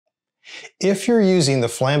If you're using the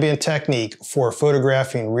flambient technique for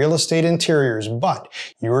photographing real estate interiors, but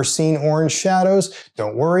you're seeing orange shadows,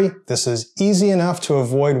 don't worry, this is easy enough to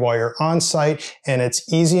avoid while you're on site, and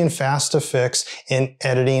it's easy and fast to fix in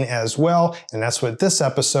editing as well, and that's what this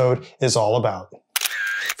episode is all about.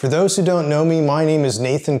 For those who don't know me, my name is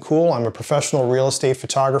Nathan Kuhl. I'm a professional real estate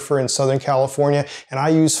photographer in Southern California, and I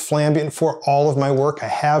use flambient for all of my work. I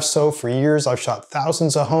have so for years. I've shot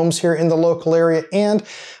thousands of homes here in the local area, and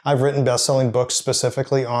I've written best-selling books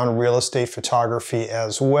specifically on real estate photography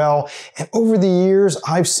as well. And over the years,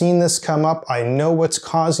 I've seen this come up. I know what's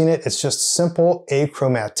causing it. It's just simple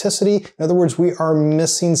achromaticity. In other words, we are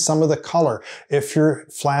missing some of the color if you're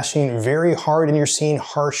flashing very hard and you're seeing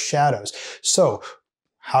harsh shadows. So,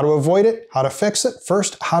 how to avoid it? How to fix it?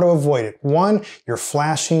 First, how to avoid it. One, you're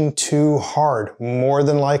flashing too hard, more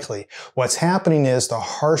than likely. What's happening is the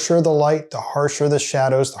harsher the light, the harsher the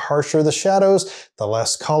shadows, the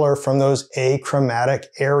less color from those achromatic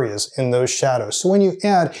areas in those shadows. So when you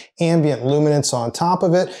add ambient luminance on top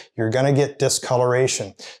of it, you're gonna get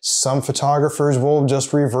discoloration. Some photographers will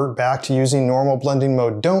just revert back to using normal blending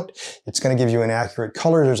mode. Don't. It's gonna give you inaccurate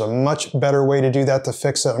color. There's a much better way to do that to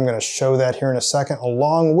fix it. I'm gonna show that here in a second,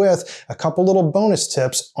 along with a couple little bonus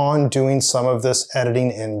tips on doing some of this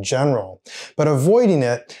editing in general. But avoiding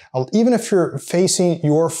it, even if you're facing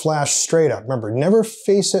your flash straight up, remember, never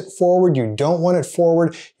face it forward. You don't want it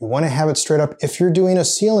forward. You want to have it straight up if you're doing a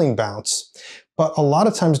ceiling bounce. But a lot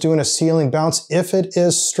of times doing a ceiling bounce, if it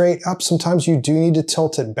is straight up, sometimes you do need to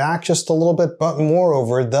tilt it back just a little bit. But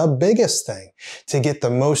moreover, the biggest thing, to get the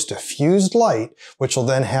most diffused light, which will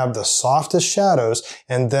then have the softest shadows,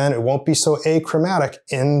 and then it won't be so achromatic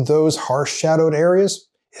in those harsh shadowed areas,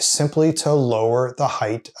 is simply to lower the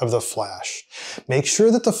height of the flash. Make sure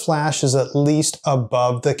that the flash is at least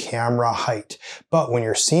above the camera height. But when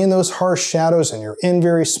you're seeing those harsh shadows and you're in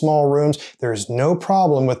very small rooms, there's no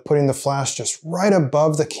problem with putting the flash just right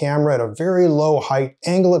above the camera at a very low height,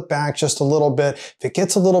 angle it back just a little bit. If it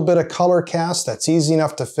gets a little bit of color cast, that's easy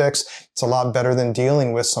enough to fix. It's a lot better than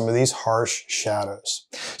dealing with some of these harsh shadows.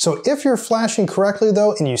 So if you're flashing correctly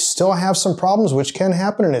though, and you still have some problems, which can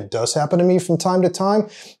happen, and it does happen to me from time to time,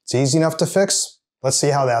 it's easy enough to fix. Let's see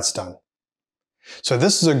how that's done. So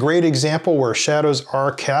this is a great example where shadows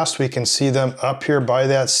are cast. We can see them up here by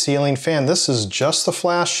that ceiling fan. This is just the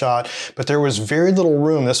flash shot, but there was very little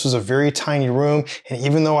room. This was a very tiny room, and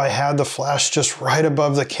even though I had the flash just right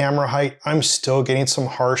above the camera height, I'm still getting some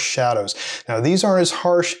harsh shadows. Now these aren't as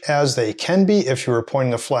harsh as they can be if you were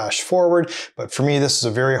pointing the flash forward, but for me this is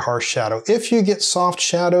a very harsh shadow. If you get soft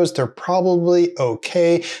shadows, they're probably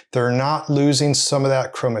okay. They're not losing some of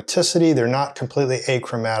that chromaticity. They're not completely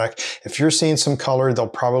achromatic. If you're seeing some color, they'll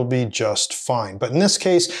probably be just fine. But in this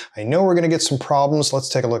case, I know we're going to get some problems. Let's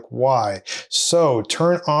take a look why. So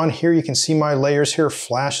turn on here. You can see my layers here.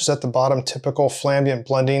 Flashes at the bottom, typical flambient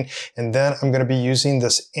blending. And then I'm going to be using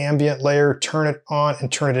this ambient layer. Turn it on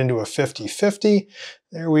and turn it into a 50-50.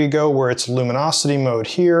 There we go, where it's luminosity mode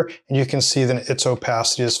here, and you can see that its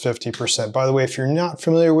opacity is 50%. By the way, if you're not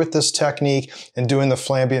familiar with this technique and doing the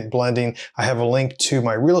flambient blending, I have a link to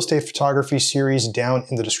my real estate photography series down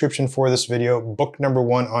in the description for this video. Book number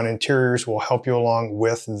 1 on interiors will help you along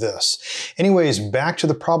with this. Anyways, back to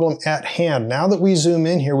the problem at hand. Now that we zoom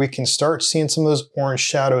in here, we can start seeing some of those orange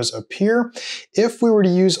shadows appear. If we were to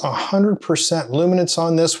use 100% luminance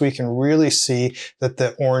on this, we can really see that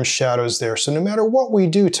the orange shadow's there. So no matter what we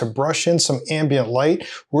do to brush in some ambient light,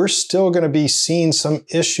 we're still going to be seeing some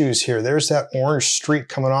issues here. There's that orange streak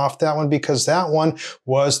coming off that one because that one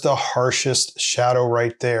was the harshest shadow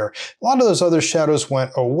right there. A lot of those other shadows went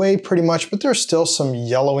away pretty much, but there's still some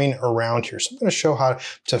yellowing around here. So I'm going to show how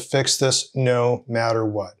to fix this no matter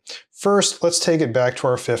what. First, let's take it back to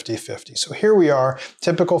our 50-50. So here we are,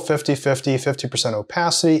 typical 50-50, 50%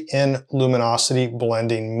 opacity in luminosity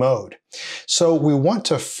blending mode. So we want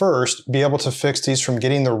to first be able to fix these from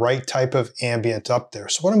getting the right type of ambient up there.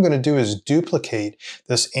 So what I'm going to do is duplicate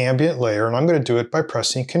this ambient layer, and I'm going to do it by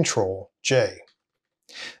pressing Ctrl-J.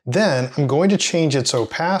 Then I'm going to change its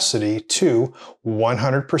opacity to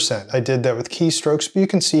 100%. I did that with keystrokes, but you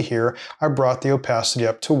can see here I brought the opacity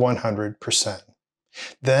up to 100%.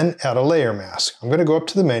 Then add a layer mask. I'm going to go up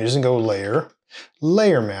to the menus and go Layer,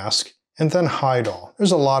 Layer Mask, and then Hide All.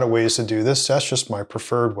 There's a lot of ways to do this. That's just my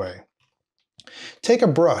preferred way. Take a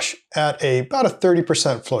brush at about a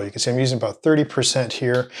 30% flow. You can see I'm using about 30%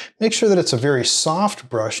 here. Make sure that it's a very soft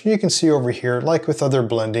brush. And you can see over here, like with other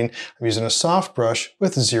blending, I'm using a soft brush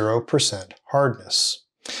with 0% hardness.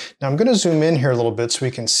 Now I'm going to zoom in here a little bit so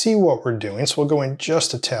we can see what we're doing. So we'll go in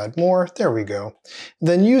just a tad more. There we go.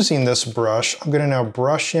 Then using this brush, I'm going to now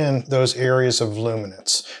brush in those areas of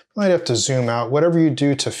luminance. You might have to zoom out. Whatever you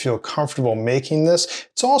do to feel comfortable making this,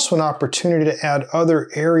 it's also an opportunity to add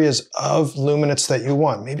other areas of luminance that you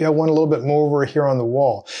want. Maybe I want a little bit more over here on the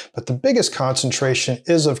wall. But the biggest concentration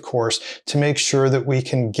is, of course, to make sure that we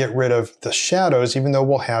can get rid of the shadows, even though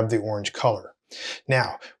we'll have the orange color.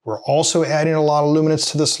 Now, we're also adding a lot of luminance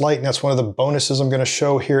to this light, and that's one of the bonuses I'm going to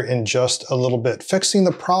show here in just a little bit. Fixing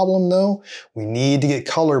the problem, though, we need to get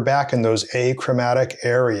color back in those achromatic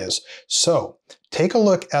areas. So, take a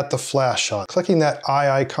look at the flash shot. Clicking that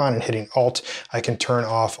eye icon and hitting Alt, I can turn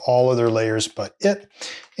off all other layers but it.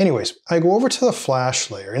 Anyways, I go over to the flash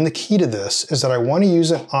layer, and the key to this is that I want to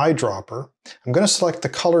use an eyedropper. I'm going to select the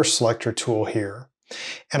color selector tool here.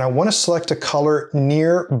 And I want to select a color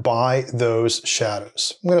nearby those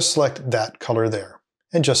shadows. I'm going to select that color there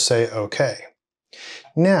and just say OK.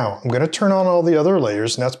 Now I'm going to turn on all the other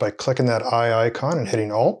layers, and that's by clicking that eye icon and hitting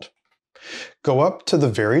Alt. Go up to the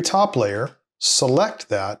very top layer, select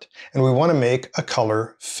that, and we want to make a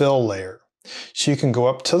color fill layer. So you can go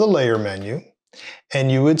up to the layer menu and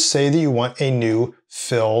you would say that you want a new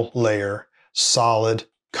fill layer, solid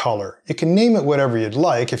color. You can name it whatever you'd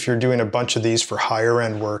like if you're doing a bunch of these for higher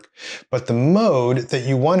end work, but the mode that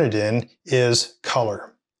you want it in is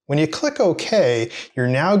color. When you click OK, you're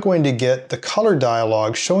now going to get the color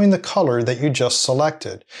dialog showing the color that you just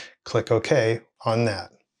selected. Click OK on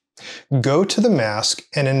that. Go to the mask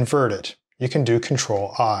and invert it. You can do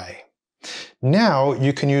Control I. Now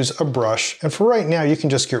you can use a brush, and for right now you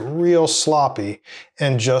can just get real sloppy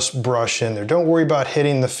and just brush in there. Don't worry about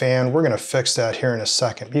hitting the fan. We're going to fix that here in a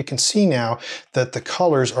second. But you can see now that the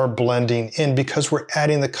colors are blending in because we're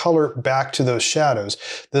adding the color back to those shadows.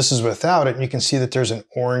 This is without it. You can see that there's an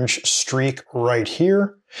orange streak right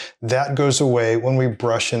here. That goes away when we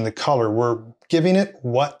brush in the color. We're giving it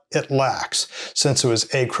what it lacks. Since it was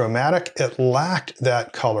achromatic, it lacked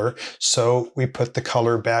that color, so we put the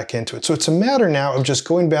color back into it. So it's a matter now of just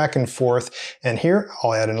going back and forth, and here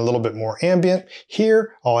I'll add in a little bit more ambient,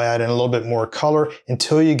 here I'll add in a little bit more color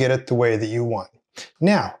until you get it the way that you want.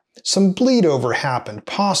 Now, some bleed over happened,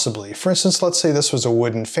 possibly. For instance, let's say this was a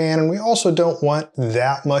wooden fan, and we also don't want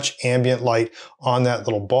that much ambient light on that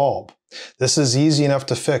little bulb. This is easy enough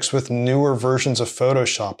to fix with newer versions of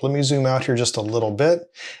Photoshop. Let me zoom out here just a little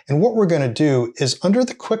bit. And what we're going to do is under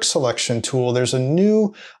the Quick Selection tool, there's a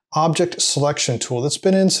new object selection tool that's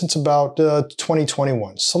been in since about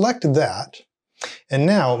 2021. Select that. And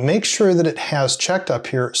now make sure that it has checked up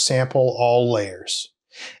here, Sample All Layers.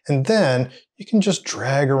 And then you can just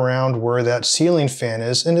drag around where that ceiling fan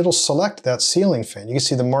is, and it'll select that ceiling fan. You can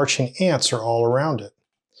see the marching ants are all around it.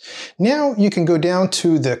 Now you can go down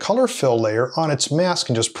to the color fill layer on its mask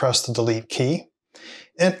and just press the delete key.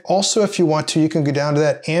 And also if you want to, you can go down to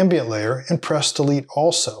that ambient layer and press delete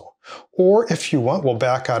also. Or if you want, we'll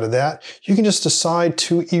back out of that, you can just decide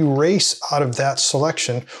to erase out of that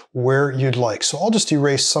selection where you'd like. So I'll just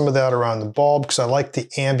erase some of that around the bulb because I like the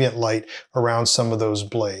ambient light around some of those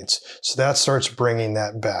blades. So that starts bringing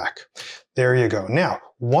that back. There you go. Now,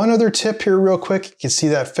 one other tip here real quick. You can see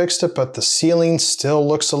that fixed it, but the ceiling still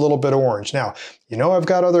looks a little bit orange. Now, you know I've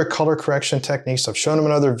got other color correction techniques. I've shown them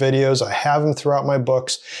in other videos. I have them throughout my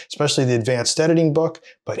books, especially the advanced editing book.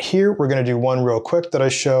 But here we're going to do one real quick that I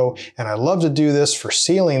show. And I love to do this for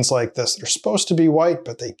ceilings like this. They're supposed to be white,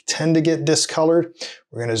 but they tend to get discolored.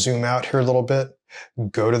 We're going to zoom out here a little bit.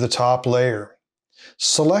 Go to the top layer.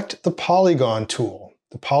 Select the polygon tool,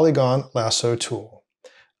 the polygon lasso tool.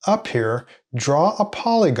 Up here, draw a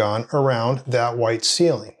polygon around that white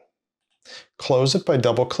ceiling. Close it by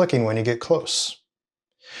double-clicking when you get close.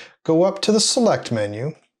 Go up to the Select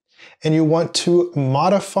menu, and you want to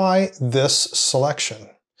modify this selection.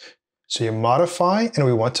 So you modify, and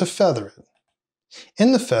we want to feather it.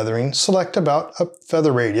 In the feathering, select about a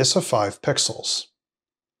feather radius of 5 pixels.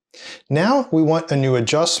 Now we want a new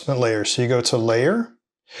adjustment layer, so you go to Layer,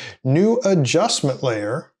 New Adjustment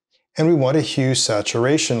Layer, and we want a hue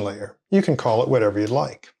saturation layer. You can call it whatever you'd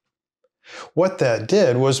like. What that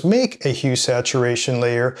did was make a hue saturation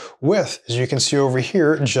layer with, as you can see over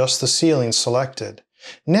here, just the ceiling selected.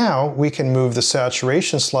 Now we can move the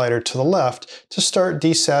saturation slider to the left to start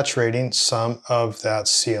desaturating some of that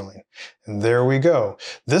ceiling. And there we go.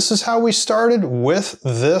 This is how we started with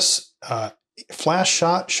this flash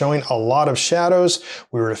shot showing a lot of shadows.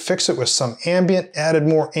 We were to fix it with some ambient, added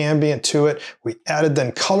more ambient to it. We added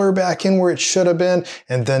then color back in where it should have been,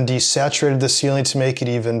 and then desaturated the ceiling to make it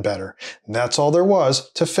even better. And that's all there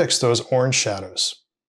was to fix those orange shadows.